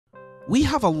We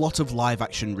have a lot of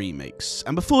live-action remakes,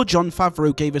 and before Jon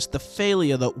Favreau gave us the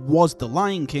failure that was The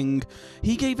Lion King,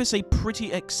 he gave us a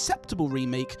pretty acceptable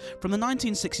remake from the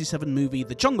 1967 movie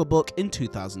The Jungle Book in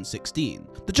 2016.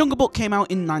 The Jungle Book came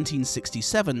out in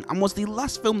 1967 and was the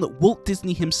last film that Walt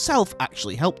Disney himself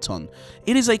actually helped on.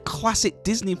 It is a classic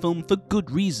Disney film for good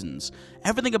reasons.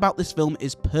 Everything about this film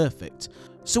is perfect.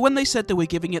 So when they said they were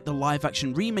giving it the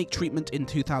live-action remake treatment in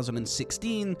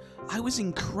 2016, I was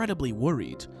incredibly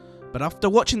worried. But after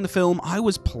watching the film, I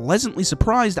was pleasantly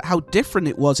surprised at how different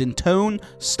it was in tone,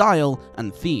 style,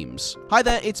 and themes. Hi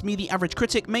there, it's me, the Average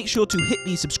Critic. Make sure to hit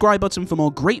the subscribe button for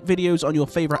more great videos on your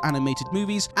favourite animated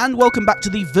movies, and welcome back to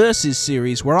the Versus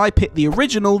series, where I pit the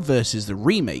original versus the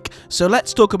remake. So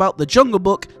let's talk about The Jungle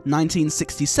Book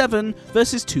 1967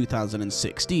 versus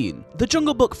 2016. The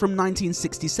Jungle Book from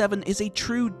 1967 is a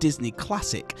true Disney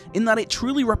classic, in that it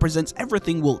truly represents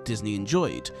everything Walt Disney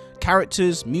enjoyed.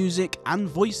 Characters, music, and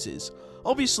voices.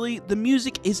 Obviously, the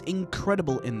music is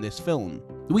incredible in this film.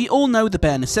 We all know The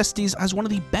Bare Necessities as one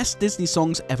of the best Disney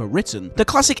songs ever written. The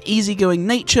classic easygoing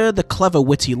nature, the clever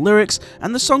witty lyrics,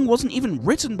 and the song wasn't even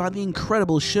written by the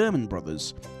incredible Sherman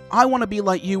Brothers. I Wanna Be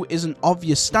Like You is an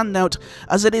obvious standout,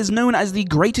 as it is known as the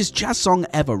greatest jazz song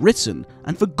ever written,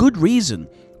 and for good reason.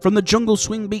 From the jungle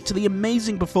swing beat to the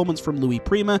amazing performance from Louis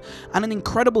Prima, and an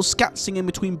incredible scat singing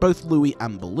between both Louis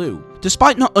and Baloo.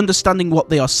 Despite not understanding what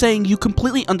they are saying, you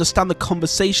completely understand the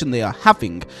conversation they are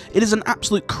having. It is an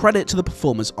absolute credit to the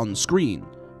performers on screen.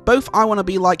 Both I Wanna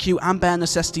Be Like You and Bare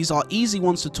Necessities are easy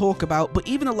ones to talk about, but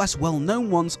even the less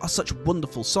well-known ones are such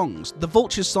wonderful songs. The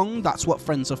Vultures song, That's What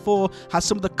Friends Are For, has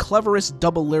some of the cleverest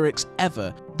double lyrics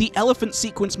ever. The elephant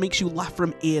sequence makes you laugh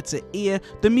from ear to ear.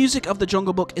 The music of The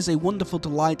Jungle Book is a wonderful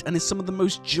delight and is some of the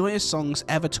most joyous songs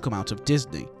ever to come out of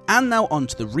Disney. And now on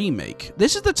to the remake.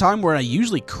 This is the time where I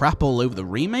usually crap all over the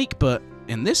remake, but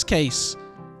in this case,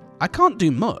 I can't do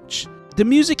much. The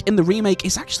music in the remake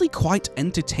is actually quite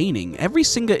entertaining. Every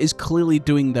singer is clearly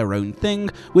doing their own thing,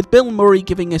 with Bill Murray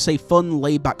giving us a fun,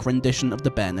 laid-back rendition of The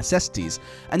Bare Necessities,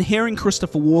 and hearing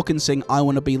Christopher Walken sing I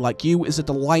Wanna Be Like You is a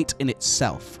delight in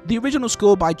itself. The original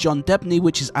score by John Debney,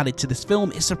 which is added to this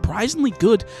film, is surprisingly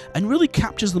good and really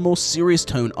captures the more serious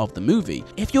tone of the movie.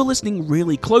 If you're listening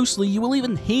really closely, you will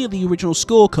even hear the original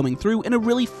score coming through in a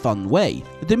really fun way.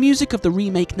 The music of the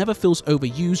remake never feels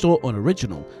overused or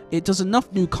unoriginal. It does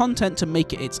enough new content to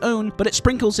make it its own, but it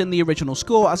sprinkles in the original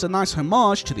score as a nice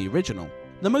homage to the original.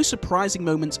 The most surprising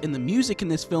moments in the music in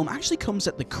this film actually comes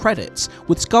at the credits,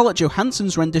 with Scarlett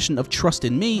Johansson's rendition of Trust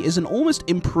in Me is an almost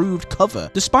improved cover.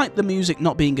 Despite the music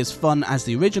not being as fun as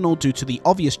the original due to the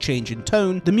obvious change in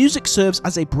tone, the music serves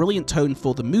as a brilliant tone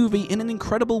for the movie in an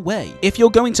incredible way. If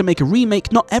you're going to make a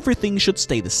remake, not everything should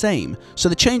stay the same, so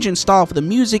the change in style for the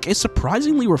music is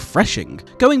surprisingly refreshing.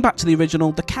 Going back to the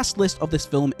original, the cast list of this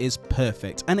film is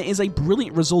perfect, and it is a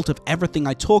brilliant result of everything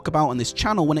I talk about on this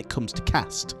channel when it comes to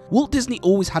cast. Walt Disney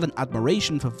always had an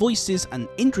admiration for voices, and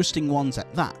interesting ones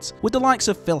at that. With the likes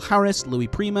of Phil Harris, Louis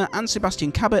Prima, and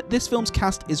Sebastian Cabot, this film's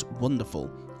cast is wonderful.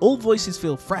 All voices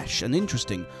feel fresh and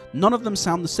interesting, none of them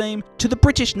sound the same, to the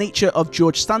British nature of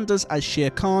George Sanders as Shere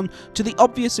Khan, to the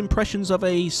obvious impressions of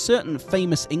a certain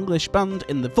famous English band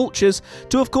in The Vultures,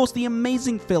 to of course the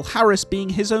amazing Phil Harris being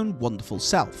his own wonderful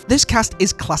self. This cast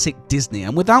is classic Disney,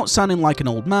 and without sounding like an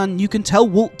old man, you can tell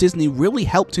Walt Disney really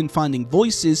helped in finding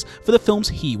voices for the films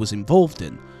he was involved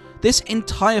in. This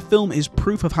entire film is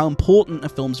proof of how important a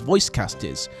film's voice cast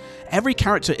is. Every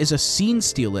character is a scene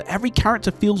stealer, every character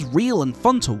feels real and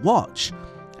fun to watch.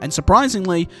 And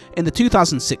surprisingly, in the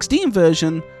 2016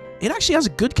 version, it actually has a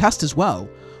good cast as well.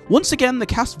 Once again, the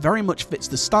cast very much fits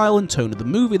the style and tone of the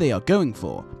movie they are going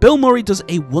for. Bill Murray does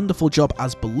a wonderful job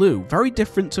as Baloo, very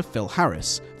different to Phil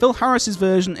Harris. Phil Harris's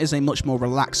version is a much more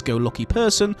relaxed-go-lucky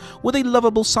person with a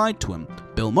lovable side to him.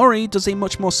 Bill Murray does a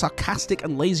much more sarcastic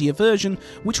and lazier version,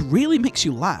 which really makes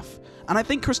you laugh. And I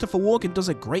think Christopher Walken does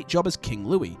a great job as King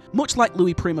Louis. Much like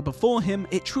Louis Prima before him,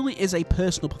 it truly is a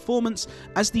personal performance,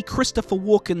 as the Christopher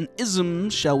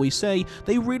Walken-isms, shall we say,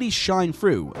 they really shine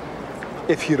through.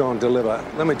 If you don't deliver,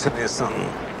 let me tell you something.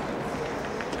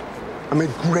 I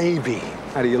made gravy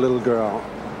out of your little girl.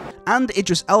 And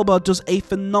Idris Elba does a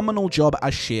phenomenal job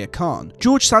as Shere Khan.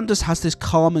 George Sanders has this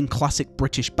calm and classic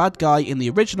British bad guy in the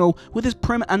original with his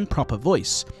prim and proper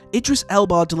voice. Idris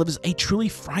Elba delivers a truly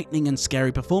frightening and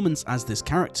scary performance as this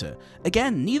character.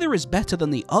 Again, neither is better than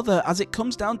the other, as it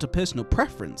comes down to personal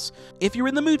preference. If you're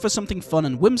in the mood for something fun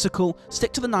and whimsical,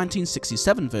 stick to the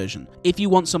 1967 version. If you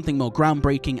want something more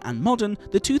groundbreaking and modern,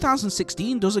 the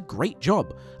 2016 does a great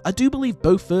job. I do believe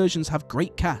both versions have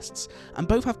great casts, and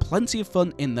both have plenty of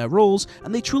fun in their roles,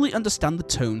 and they truly understand the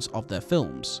tones of their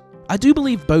films. I do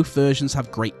believe both versions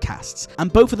have great casts,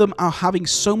 and both of them are having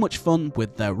so much fun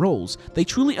with their roles. They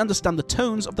truly understand the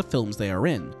tones of the films they are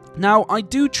in. Now, I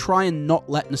do try and not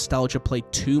let nostalgia play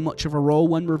too much of a role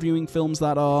when reviewing films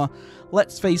that are,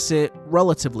 let's face it,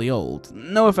 relatively old.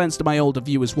 No offense to my older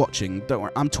viewers watching, don't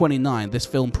worry, I'm 29, this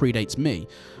film predates me.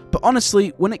 But honestly,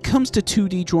 when it comes to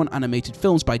 2D drawn animated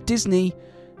films by Disney,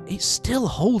 it still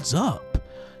holds up.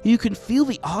 You can feel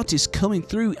the artist coming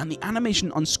through and the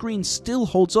animation on screen still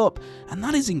holds up, and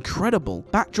that is incredible.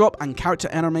 Backdrop and character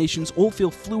animations all feel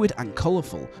fluid and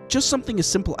colourful. Just something as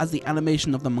simple as the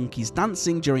animation of the monkeys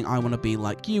dancing during I Wanna Be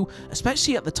Like You,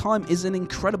 especially at the time, is an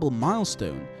incredible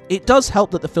milestone. It does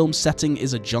help that the film's setting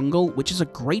is a jungle, which is a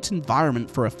great environment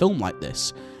for a film like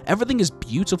this. Everything is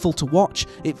beautiful to watch,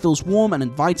 it feels warm and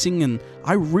inviting, and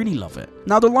I really love it.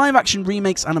 Now, the live-action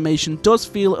remake's animation does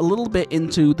feel a little bit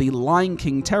into the Lion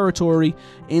King territory,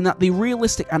 in that the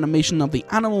realistic animation of the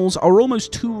animals are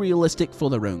almost too realistic for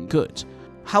their own good.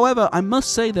 However, I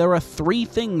must say there are 3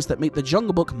 things that make The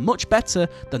Jungle Book much better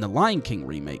than the Lion King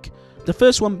remake. The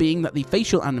first one being that the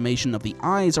facial animation of the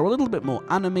eyes are a little bit more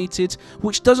animated,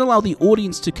 which does allow the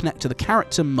audience to connect to the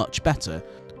character much better.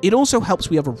 It also helps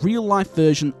we have a real-life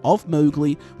version of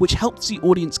Mowgli, which helps the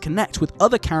audience connect with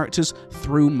other characters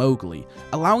through Mowgli,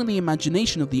 allowing the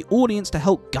imagination of the audience to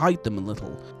help guide them a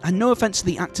little. And no offense to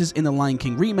the actors in the Lion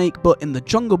King remake, but in The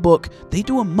Jungle Book, they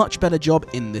do a much better job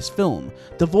in this film.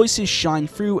 The voices shine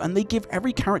through and they give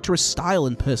every character a style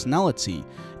and personality.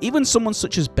 Even someone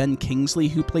such as Ben Kingsley,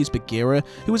 who plays Bagheera,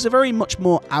 who is a very much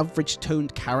more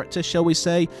average-toned character, shall we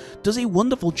say, does a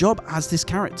wonderful job as this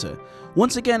character.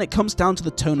 Once again, it comes down to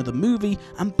the tone of the movie,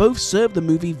 and both serve the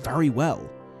movie very well.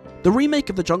 The remake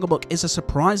of The Jungle Book is a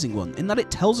surprising one in that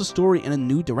it tells a story in a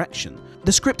new direction.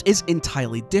 The script is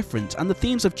entirely different, and the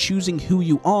themes of choosing who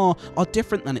you are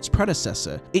different than its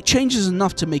predecessor. It changes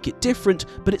enough to make it different,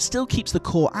 but it still keeps the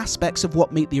core aspects of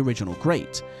what made the original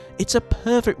great. It's a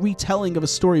perfect retelling of a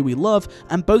story we love,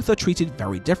 and both are treated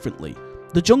very differently.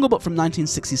 The Jungle Book from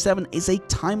 1967 is a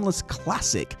timeless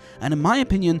classic, and in my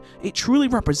opinion, it truly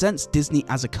represents Disney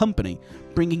as a company,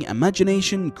 bringing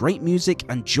imagination, great music,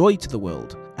 and joy to the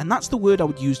world. And that's the word I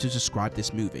would use to describe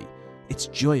this movie. It's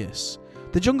joyous.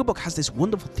 The Jungle Book has this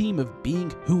wonderful theme of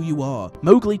being who you are.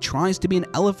 Mowgli tries to be an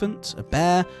elephant, a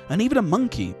bear, and even a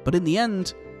monkey, but in the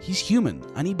end, he's human,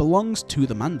 and he belongs to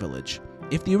the man village.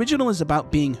 If the original is about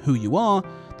being who you are,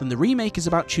 then the remake is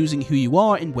about choosing who you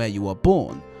are and where you are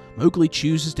born. Mowgli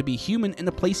chooses to be human in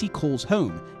the place he calls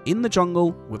home, in the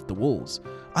jungle with the wolves.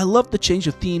 I love the change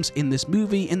of themes in this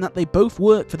movie in that they both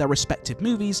work for their respective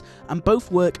movies and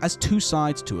both work as 2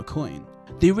 sides to a coin.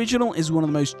 The original is one of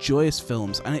the most joyous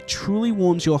films, and it truly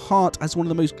warms your heart as one of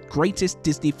the most greatest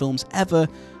Disney films ever,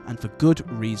 and for good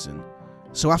reason.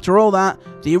 So after all that,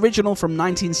 the original from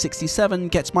 1967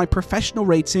 gets my professional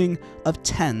rating of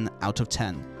 10 out of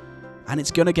 10. And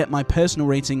it's gonna get my personal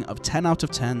rating of 10 out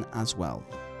of 10 as well.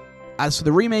 As for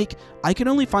the remake, I can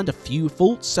only find a few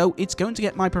faults, so it's going to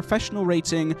get my professional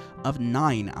rating of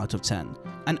 9 out of 10.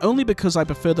 And only because I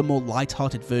prefer the more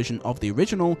light-hearted version of the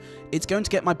original, it's going to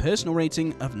get my personal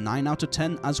rating of 9 out of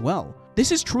 10 as well.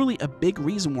 This is truly a big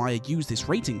reason why I use this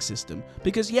rating system,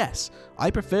 because yes, I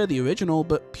prefer the original,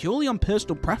 but purely on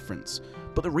personal preference.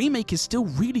 But the remake is still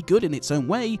really good in its own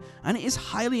way, and it is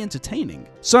highly entertaining.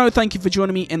 So thank you for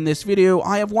joining me in this video.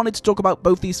 I have wanted to talk about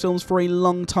both these films for a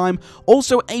long time.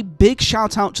 Also, a big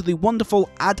shout out to the wonderful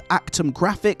Ad Actum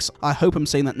Graphics, I hope I'm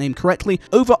saying that name correctly,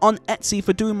 over on Etsy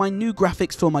for doing my new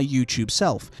graphics for my YouTube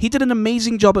self. He did an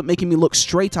amazing job at making me look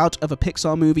straight out of a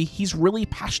Pixar movie. He's really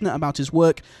passionate about his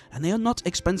work, and they are not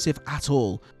expensive at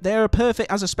all. They are perfect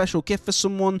as a special gift for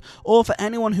someone, or for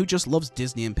anyone who just loves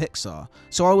Disney and Pixar.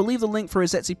 So I will leave the link for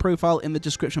his Etsy profile in the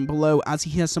description below, as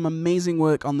he has some amazing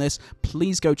work on this.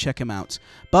 Please go check him out.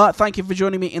 But thank you for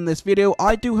joining me in this video.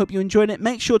 I do hope you enjoyed it.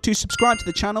 Make sure to subscribe to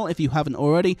the channel if you haven't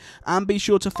already, and be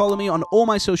sure to follow me on all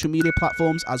my social media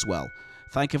platforms as well.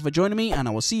 Thank you for joining me, and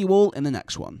I will see you all in the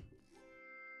next one.